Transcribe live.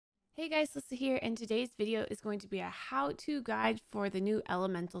Hey guys, Slysssa here, and today's video is going to be a how-to guide for the new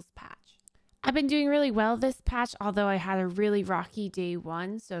Elementals patch. I've been doing really well this patch, although I had a really rocky day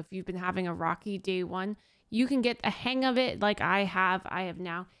one. So if you've been having a rocky day one, you can get the hang of it like I have. I have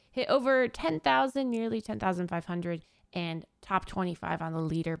now hit over 10,000, nearly 10,500, and top 25 on the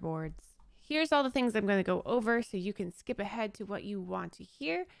leaderboards. Here's all the things I'm going to go over so you can skip ahead to what you want to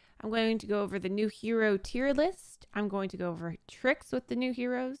hear. I'm going to go over the new hero tier list. I'm going to go over tricks with the new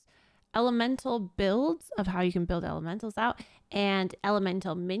heroes, elemental builds of how you can build elementals out, and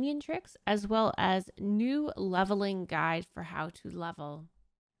elemental minion tricks, as well as new leveling guide for how to level.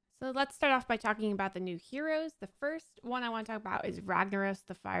 So let's start off by talking about the new heroes. The first one I want to talk about is Ragnaros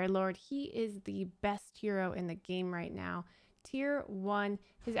the Fire Lord. He is the best hero in the game right now. Tier 1,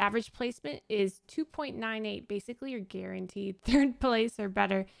 his average placement is 2.98. Basically, you're guaranteed third place or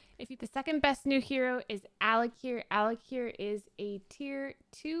better. The second best new hero is Alakir. Alakir is a tier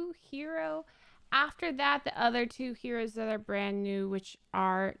 2 hero. After that, the other two heroes that are brand new, which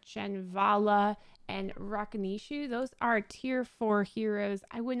are Chenvala and Rakanishu, those are tier 4 heroes.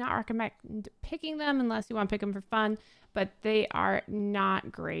 I would not recommend picking them unless you want to pick them for fun, but they are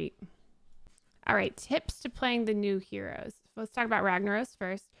not great. All right, tips to playing the new heroes. Let's talk about Ragnaros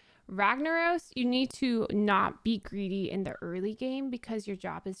first. Ragnaros, you need to not be greedy in the early game because your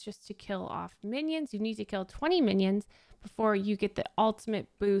job is just to kill off minions. You need to kill 20 minions before you get the ultimate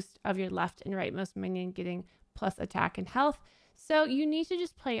boost of your left and rightmost minion getting plus attack and health. So you need to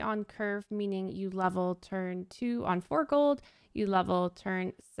just play on curve, meaning you level turn 2 on 4 gold, you level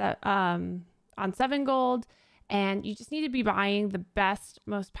turn on 7 gold, and you just need to be buying the best,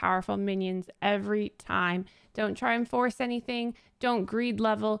 most powerful minions every time. Don't try and force anything. Don't greed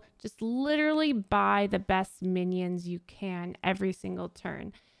level. Just literally buy the best minions you can every single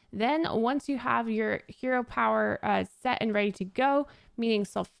turn. Then once you have your hero power set and ready to go, meaning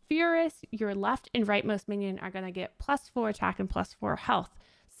Sulfurous, your left and rightmost minion are going to get +4 attack and +4 health.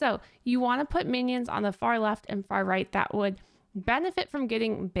 So you want to put minions on the far left and far right that would benefit from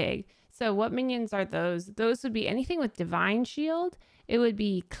getting big. So what minions are those? Those would be anything with Divine Shield. It would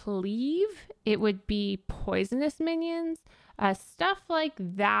be Cleave. It would be poisonous minions, stuff like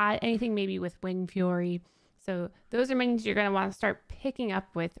that. Anything maybe with Wind Fury. So those are minions you're going to want to start picking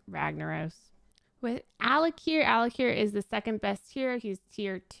up with Ragnaros. With Alakir, Alakir is the second best hero. He's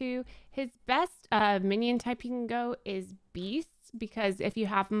tier 2. His best minion type he can go is Beasts, because if you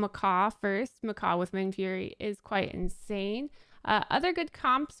have Macaw first, Macaw with Wind Fury is quite insane. Other good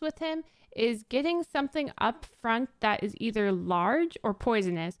comps with him is getting something up front that is either large or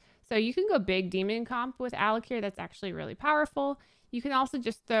poisonous. So you can go big demon comp with Alakir. That's actually really powerful. You can also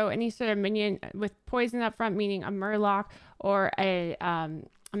just throw any sort of minion with poison up front, meaning a Murloc or a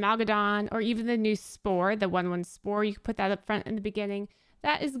Amalgadon, or even the new Spore, the 1/1 Spore. You can put that up front in the beginning.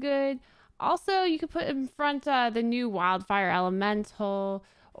 That is good. Also, you could put in front the new Wildfire Elemental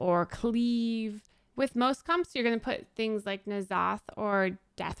or Cleave. With most comps, you're going to put things like Nazoth or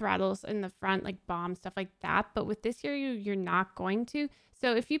Death Rattles in the front, like bombs, stuff like that. But with this hero, you're not going to.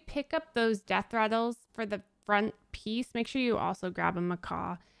 So if you pick up those Death Rattles for the front piece, make sure you also grab a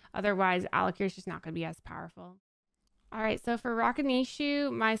Macaw. Otherwise, Alakir is just not going to be as powerful. All right, so for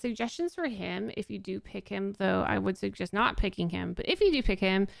Rakanishu, my suggestions for him, if you do pick him, though I would suggest not picking him, but if you do pick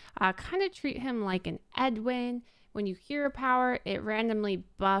him, kind of treat him like an Edwin. When you hero power, it randomly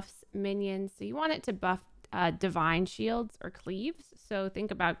buffs minions. So you want it to buff Divine Shields or Cleaves. So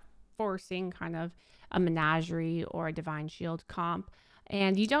think about forcing kind of a Menagerie or a Divine Shield comp.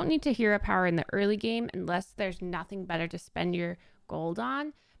 And you don't need to hero power in the early game unless there's nothing better to spend your gold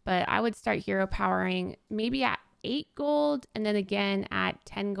on. But I would start hero powering maybe at 8 gold and then again at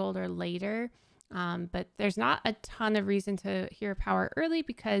 10 gold or later. But there's not a ton of reason to hero power early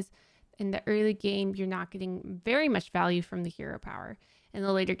because in the early game, you're not getting very much value from the hero power. In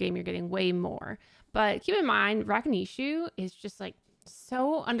the later game, you're getting way more. But keep in mind, Rakanishu is just like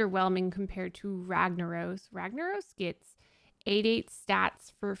so underwhelming compared to Ragnaros. Ragnaros gets 8/8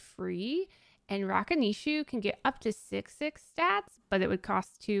 stats for free, and Rakanishu can get up to 6/6 stats, but it would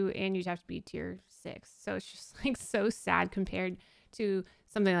cost 2 and you'd have to be tier 6. So it's just like so sad compared to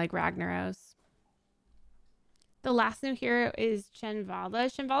something like Ragnaros. The last new hero is Chenvala.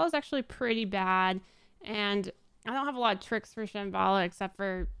 Chenvala is actually pretty bad, and I don't have a lot of tricks for Chenvala except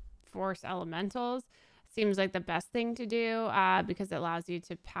for Force Elementals. Seems like the best thing to do because it allows you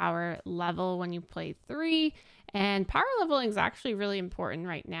to power level when you play 3, and power leveling is actually really important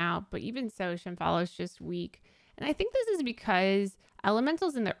right now, but even so, Chenvala is just weak. And I think this is because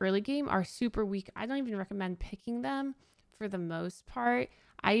Elementals in the early game are super weak. I don't even recommend picking them for the most part.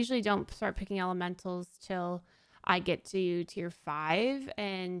 I usually don't start picking Elementals till I get to tier 5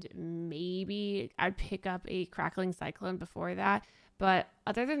 and maybe I'd pick up a Crackling Cyclone before that. But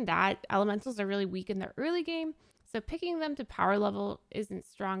other than that, elementals are really weak in the early game. So picking them to power level isn't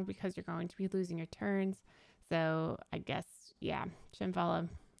strong because you're going to be losing your turns. So I guess, yeah, Shimvala,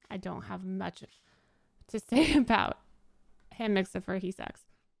 I don't have much to say about him except for he sucks.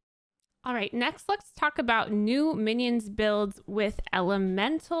 All right, next let's talk about new minions builds with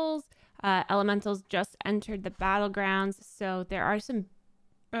elementals. Elementals just entered the Battlegrounds, so there are some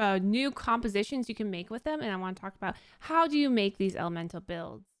new compositions you can make with them, and I want to talk about how do you make these elemental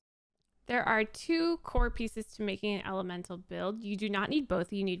builds. There are 2 core pieces to making an elemental build. You do not need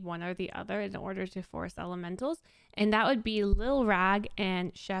both. You need one or the other in order to force elementals, and that would be Lil Rag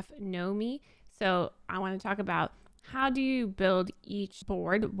and Chef Nomi. So I want to talk about how do you build each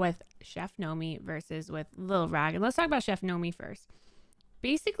board with Chef Nomi versus with Lil Rag. And let's talk about Chef Nomi first.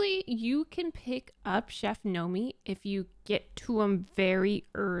 Basically, you can pick up Chef Nomi if you get to him very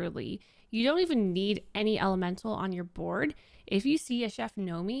early. You don't even need any elemental on your board. If you see a Chef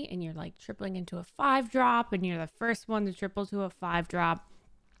Nomi and you're like tripling into a 5-drop and you're the first one to triple to a 5-drop,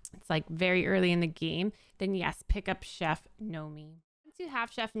 it's like very early in the game, then yes, pick up Chef Nomi. Once you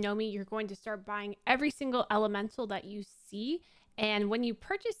have Chef Nomi, you're going to start buying every single elemental that you see. And when you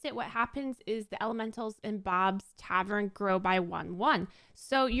purchase it, what happens is the elementals in Bob's Tavern grow by 1/1.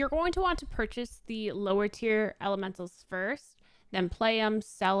 So you're going to want to purchase the lower tier elementals first, then play them,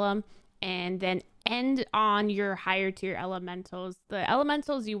 sell them, and then end on your higher tier elementals. The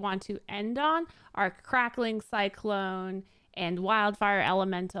elementals you want to end on are Crackling Cyclone and Wildfire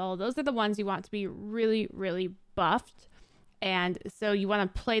Elemental. Those are the ones you want to be really, really buffed. And so you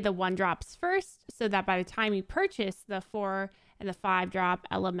want to play the 1-drops first so that by the time you purchase the 4 and the 5-drop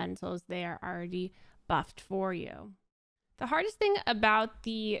elementals, they are already buffed for you. The hardest thing about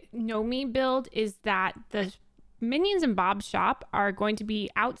the Nomi build is that the minions in Bob's shop are going to be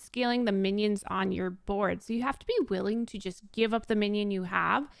outscaling the minions on your board. So you have to be willing to just give up the minion you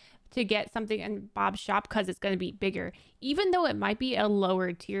have to get something in Bob's shop because it's going to be bigger, even though it might be a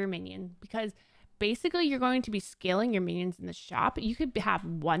lower tier minion, because basically you're going to be scaling your minions in the shop. You could have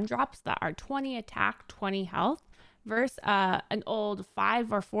 1-drops that are 20 attack, 20 health versus an old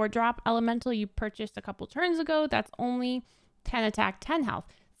 5 or 4-drop elemental you purchased a couple turns ago that's only 10 attack, 10 health.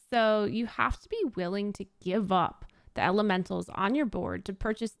 So you have to be willing to give up the elementals on your board to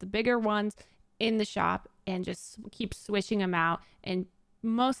purchase the bigger ones in the shop and just keep switching them out and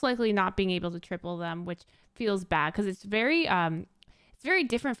most likely not being able to triple them, which feels bad because it's very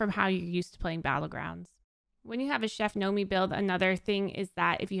different from how you're used to playing Battlegrounds. When you have a Chef Nomi build, another thing is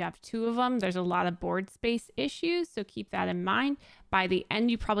that if you have 2 of them, there's a lot of board space issues. So keep that in mind. By the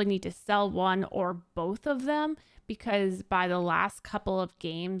end, you probably need to sell one or both of them because by the last couple of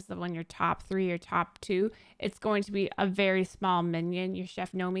games, when you're top 3 or top 2, it's going to be a very small minion, your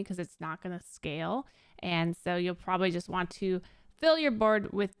Chef Nomi, because it's not going to scale. And so you'll probably just want to fill your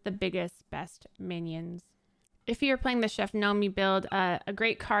board with the biggest, best minions. If you're playing the Chef Nomi build, a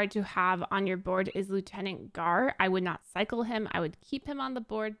great card to have on your board is Lieutenant Gar. I would not cycle him. I would keep him on the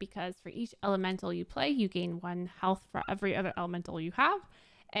board because for each elemental you play, you gain 1 health for every other elemental you have.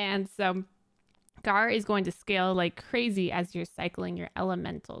 And so Gar is going to scale like crazy as you're cycling your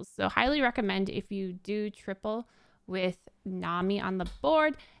elementals. So highly recommend if you do triple with Nami on the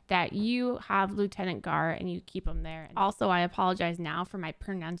board that you have Lieutenant Gar and you keep him there. Also, I apologize now for my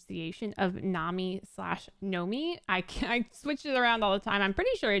pronunciation of Nami/Nomi. I switch it around all the time. I'm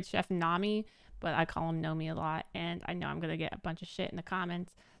pretty sure it's Chef Nami, but I call him Nomi a lot, and I know I'm gonna get a bunch of shit in the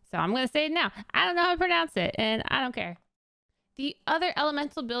comments, so I'm gonna say it now. I don't know how to pronounce it, and I don't care. The other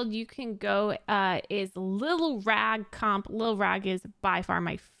elemental build you can go is Lil Rag comp. Lil Rag is by far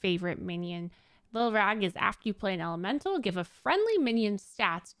my favorite minion. Lil Rag is after you play an elemental, give a friendly minion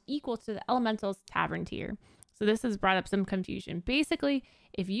stats equal to the elemental's tavern tier. So this has brought up some confusion. Basically,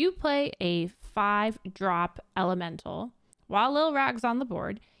 if you play a 5-drop elemental while Lil Rag's on the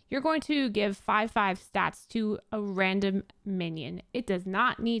board, you're going to give 5/5 stats to a random minion. It does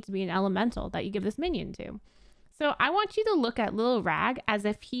not need to be an elemental that you give this minion to. So I want you to look at Lil Rag as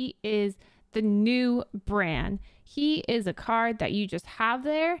if he is the new brand. He is a card that you just have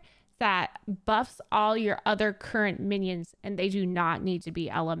there that buffs all your other current minions, and they do not need to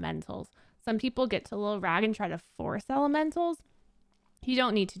be elementals. Some people get to Lil Rag and try to force elementals. You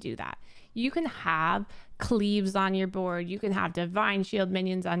don't need to do that. You can have Cleaves on your board. You can have Divine Shield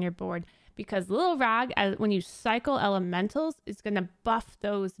minions on your board because Lil Rag, when you cycle elementals, is going to buff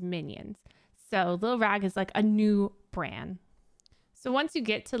those minions. So Lil Rag is like a new brand. So once you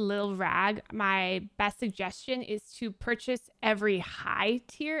get to Lil Rag, my best suggestion is to purchase every high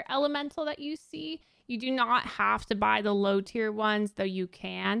tier elemental that you see. You do not have to buy the low tier ones, though you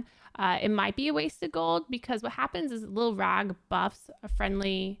can. It might be a waste of gold because what happens is Lil Rag buffs a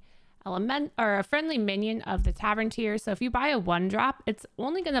friendly element or a friendly minion of the tavern tier. So if you buy a 1-drop, it's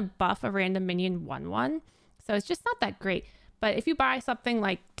only going to buff a random minion 1/1. So it's just not that great. But if you buy something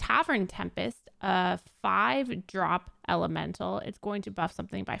like Tavern Tempest, a 5-drop elemental, it's going to buff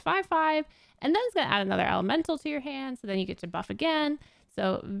something by 5/5, and then it's going to add another elemental to your hand. So then you get to buff again.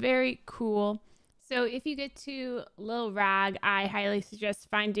 So very cool. So if you get to Lil Rag, I highly suggest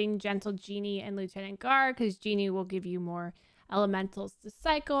finding Gentle Genie and Lieutenant Gar, because Genie will give you more elementals to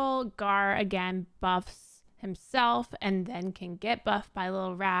cycle. Gar again buffs himself and then can get buffed by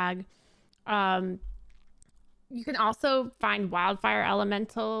Lil Rag. You can also find Wildfire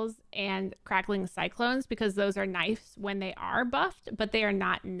Elementals and Crackling Cyclones because those are nice when they are buffed, but they are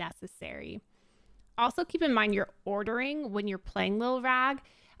not necessary. Also keep in mind you're ordering when you're playing Lil Rag.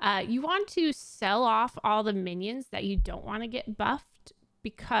 You want to sell off all the minions that you don't want to get buffed,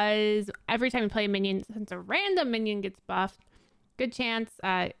 because every time you play a minion, since a random minion gets buffed, good chance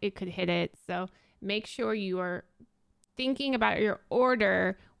it could hit it. So make sure you are thinking about your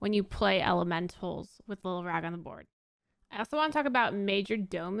order when you play elementals with Lil Rag on the board. I also want to talk about Major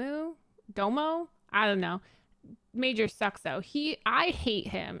Domo. I don't know. Major sucks though. I hate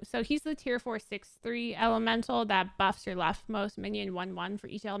him. So he's the tier 4 6/3 elemental that buffs your leftmost minion 1/1 for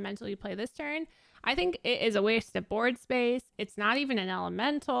each elemental you play this turn. I think it is a waste of board space. It's not even an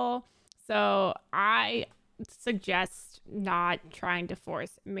elemental. So I suggest not trying to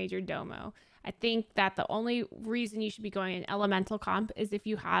force Major Domo. I think that the only reason you should be going an elemental comp is if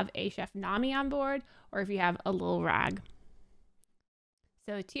you have a Chef Nami on board or if you have a Lil Rag.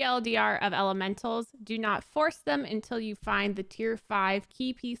 So TLDR of elementals, do not force them until you find the tier 5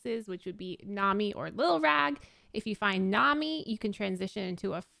 key pieces, which would be Nami or Lil Rag. If you find Nami, you can transition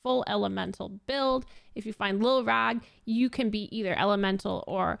into a full elemental build. If you find Lil Rag, you can be either elemental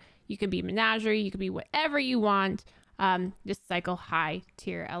or you can be menagerie. You can be whatever you want. Just cycle high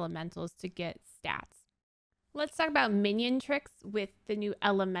tier elementals to get stats. Let's talk about minion tricks with the new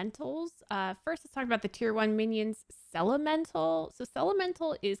elementals. First, let's talk about the tier 1 minions, Celemental. So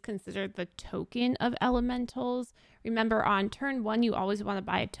Celemental is considered the token of elementals. Remember, on turn 1, you always want to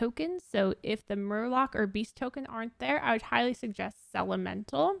buy a token. So if the Murloc or Beast token aren't there, I would highly suggest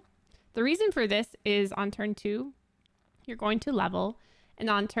Celemental. The reason for this is on turn 2, you're going to level. And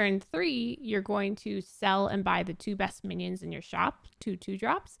on turn 3, you're going to sell and buy the 2 best minions in your shop, 2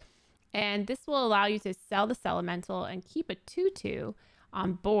 2-drops. And this will allow you to sell the Celemental and keep a 2/2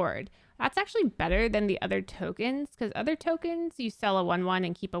 on board. That's actually better than the other tokens, because other tokens, you sell a 1/1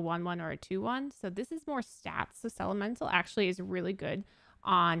 and keep a 1/1 or a 2/1. So this is more stats. So Celemental actually is really good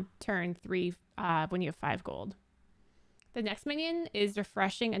on turn 3 when you have 5 gold. The next minion is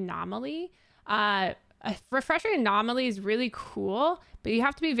Refreshing Anomaly. Refreshing Anomaly is really cool, but you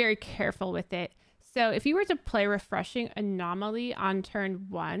have to be very careful with it. So if you were to play Refreshing Anomaly on turn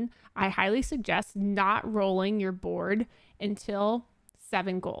 1, I highly suggest not rolling your board until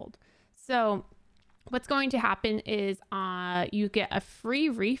 7 gold. So what's going to happen is you get a free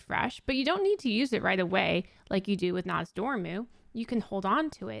refresh, but you don't need to use it right away like you do with Nozdormu. You can hold on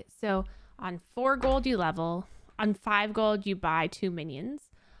to it. So on 4 gold, you level. On 5 gold, you buy 2 minions.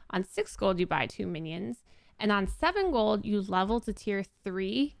 On 6 gold, you buy 2 minions. And on 7 gold, you level to tier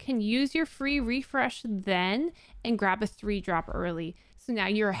 3, can use your free refresh then and grab a 3-drop early. So now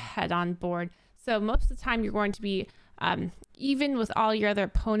you're ahead on board. So most of the time you're going to be even with all your other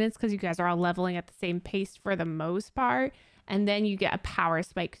opponents because you guys are all leveling at the same pace for the most part. And then you get a power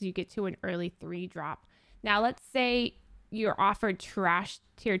spike because you get to an early 3-drop. Now let's say you're offered trash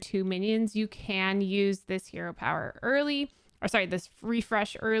tier 2 minions. You can use this hero power early, or sorry, this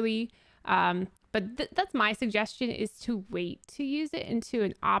refresh early. But that's my suggestion, is to wait to use it into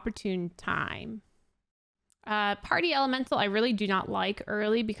an opportune time. Party Elemental, I really do not like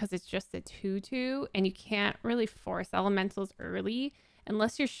early because it's just a 2/2 and you can't really force elementals early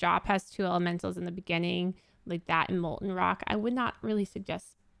unless your shop has 2 elementals in the beginning, like that and Molten Rock. I would not really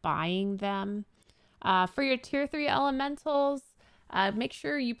suggest buying them. For your tier 3 elementals, make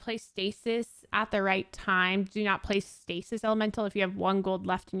sure you play Stasis at the right time. Do not play Stasis Elemental if you have 1 gold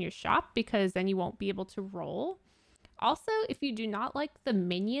left in your shop, because then you won't be able to roll. Also, if you do not like the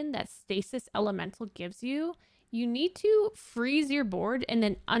minion that Stasis Elemental gives you, you need to freeze your board and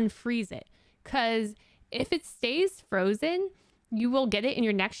then unfreeze it. Because if it stays frozen, you will get it in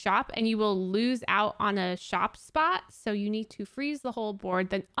your next shop and you will lose out on a shop spot. So you need to freeze the whole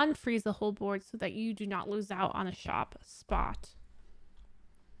board, then unfreeze the whole board so that you do not lose out on a shop spot.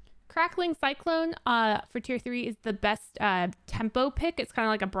 Crackling Cyclone for tier 3 is the best tempo pick. It's kind of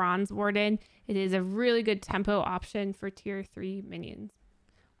like a Bronze Warden. It is a really good tempo option for tier 3 minions.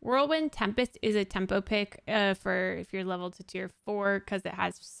 Whirlwind Tempest is a tempo pick for if you're leveled to tier 4 because it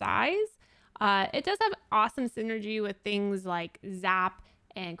has size. It does have awesome synergy with things like Zap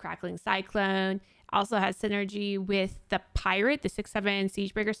and Crackling Cyclone. Also has synergy with the Pirate, the 6/7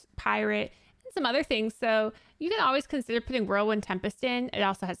 Siegebreaker Pirate, and some other things. So you can always consider putting Whirlwind Tempest in. It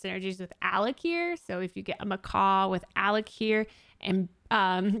also has synergies with Alec here. So if you get a Macaw with Alec here and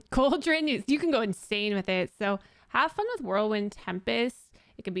Cauldron, you can go insane with it. So have fun with Whirlwind Tempest.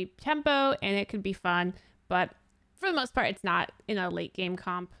 It could be tempo and it could be fun, but for the most part, it's not in a late game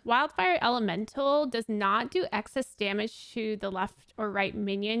comp. Wildfire Elemental does not do excess damage to the left or right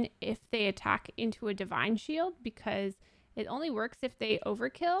minion if they attack into a Divine Shield, because it only works if they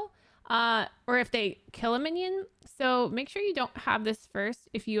overkill or if they kill a minion. So make sure you don't have this first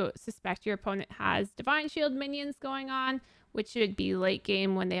if you suspect your opponent has Divine Shield minions going on, which should be late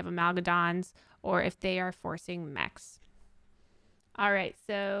game when they have Amalgadons or if they are forcing mechs. All right,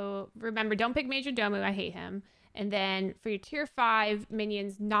 so remember, don't pick Major Domu. I hate him. And then for your tier 5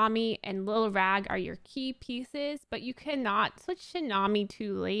 minions, Nami and Lil Rag are your key pieces, but you cannot switch to Nami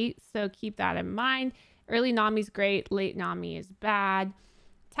too late, so keep that in mind. Early Nami's great, late Nami is bad.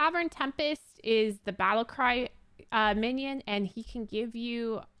 Tavern Tempest is the battle cry minion, and he can give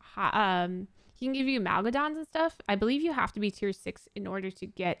you Amalgadons and stuff. I believe you have to be tier 6 in order to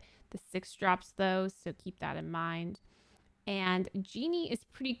get the 6 drops though, so keep that in mind. And Genie is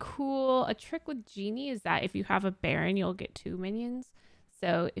pretty cool. A trick with Genie is that if you have a Baron, you'll get 2 minions.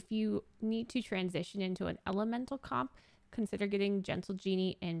 So if you need to transition into an elemental comp, consider getting Gentle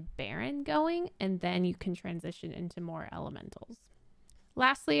Genie and Baron going, and then you can transition into more elementals.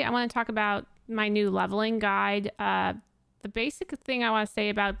 Lastly, I want to talk about my new leveling guide. The basic thing I want to say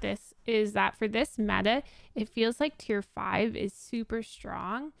about this is that for this meta, it feels like tier 5 is super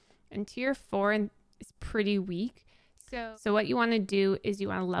strong and tier 4 is pretty weak. So what you want to do is you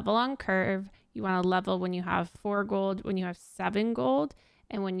want to level on curve. You want to level when you have 4 gold, when you have 7 gold,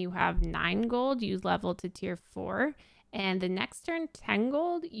 and when you have 9 gold, you level to tier 4. And the next turn, 10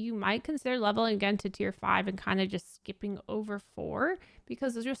 gold, you might consider leveling again to tier 5 and kind of just skipping over 4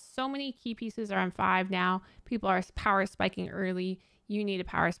 because there's just so many key pieces are on 5 now. People are power spiking early. You need a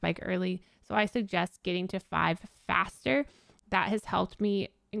power spike early. So I suggest getting to 5 faster. That has helped me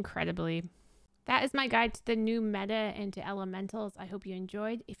incredibly. That is my guide to the new meta and to elementals. I hope you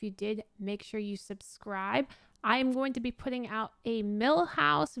enjoyed. If you did, make sure you subscribe. I am going to be putting out a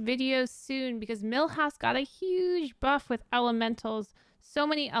Millhouse video soon because Millhouse got a huge buff with elementals. So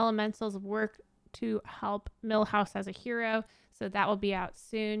many elementals work to help Millhouse as a hero. So that will be out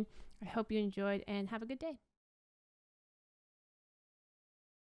soon. I hope you enjoyed and have a good day.